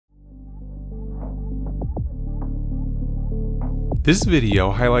This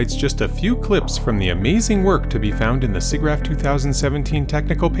video highlights just a few clips from the amazing work to be found in the SIGGRAPH 2017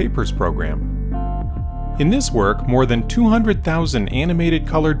 Technical Papers program. In this work, more than 200,000 animated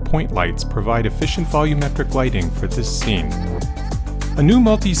colored point lights provide efficient volumetric lighting for this scene. A new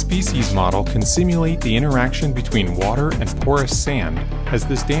multi-species model can simulate the interaction between water and porous sand as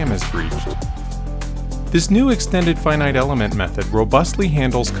this dam is breached. This new extended finite element method robustly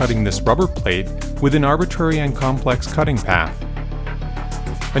handles cutting this rubber plate with an arbitrary and complex cutting path.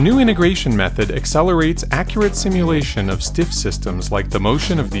 A new integration method accelerates accurate simulation of stiff systems like the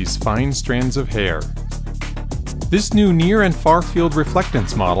motion of these fine strands of hair. This new near and far field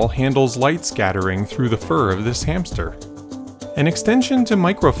reflectance model handles light scattering through the fur of this hamster. An extension to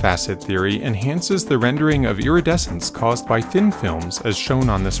microfacet theory enhances the rendering of iridescence caused by thin films as shown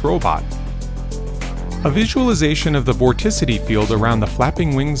on this robot. A visualization of the vorticity field around the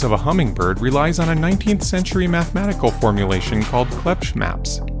flapping wings of a hummingbird relies on a 19th century mathematical formulation called Clebsch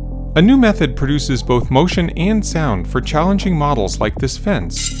maps. A new method produces both motion and sound for challenging models like this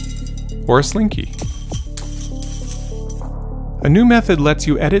fence, or a slinky. A new method lets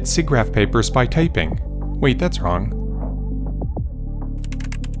you edit SIGGRAPH papers by typing. Wait, that's wrong.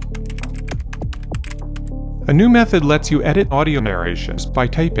 A new method lets you edit audio narrations by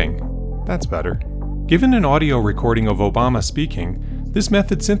typing. That's better. Given an audio recording of Obama speaking, this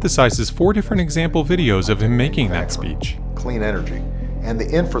method synthesizes 4 different example videos of him making that speech. Clean energy, and the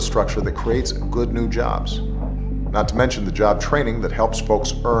infrastructure that creates good new jobs. Not to mention the job training that helps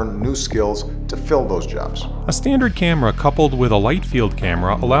folks earn new skills to fill those jobs. A standard camera coupled with a light field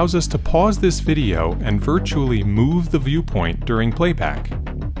camera allows us to pause this video and virtually move the viewpoint during playback.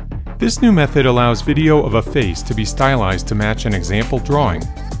 This new method allows video of a face to be stylized to match an example drawing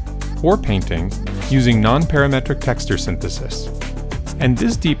or painting using non-parametric texture synthesis. And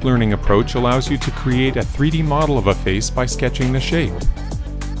this deep learning approach allows you to create a 3D model of a face by sketching the shape.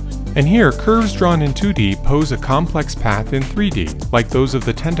 And here, curves drawn in 2D pose a complex path in 3D, like those of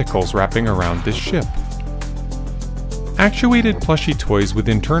the tentacles wrapping around this ship. Actuated plushie toys with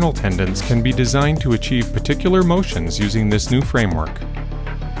internal tendons can be designed to achieve particular motions using this new framework.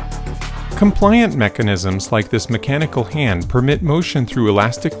 Compliant mechanisms like this mechanical hand permit motion through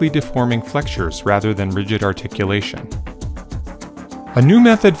elastically deforming flexures rather than rigid articulation. A new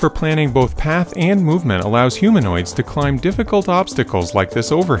method for planning both path and movement allows humanoids to climb difficult obstacles like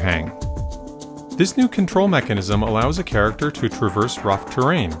this overhang. This new control mechanism allows a character to traverse rough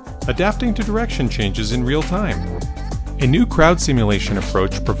terrain, adapting to direction changes in real time. A new crowd simulation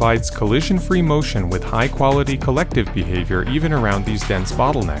approach provides collision-free motion with high-quality collective behavior even around these dense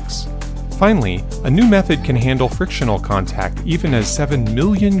bottlenecks. Finally, a new method can handle frictional contact even as 7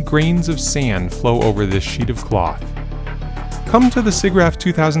 million grains of sand flow over this sheet of cloth. Come to the SIGGRAPH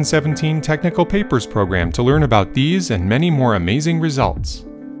 2017 Technical Papers program to learn about these and many more amazing results.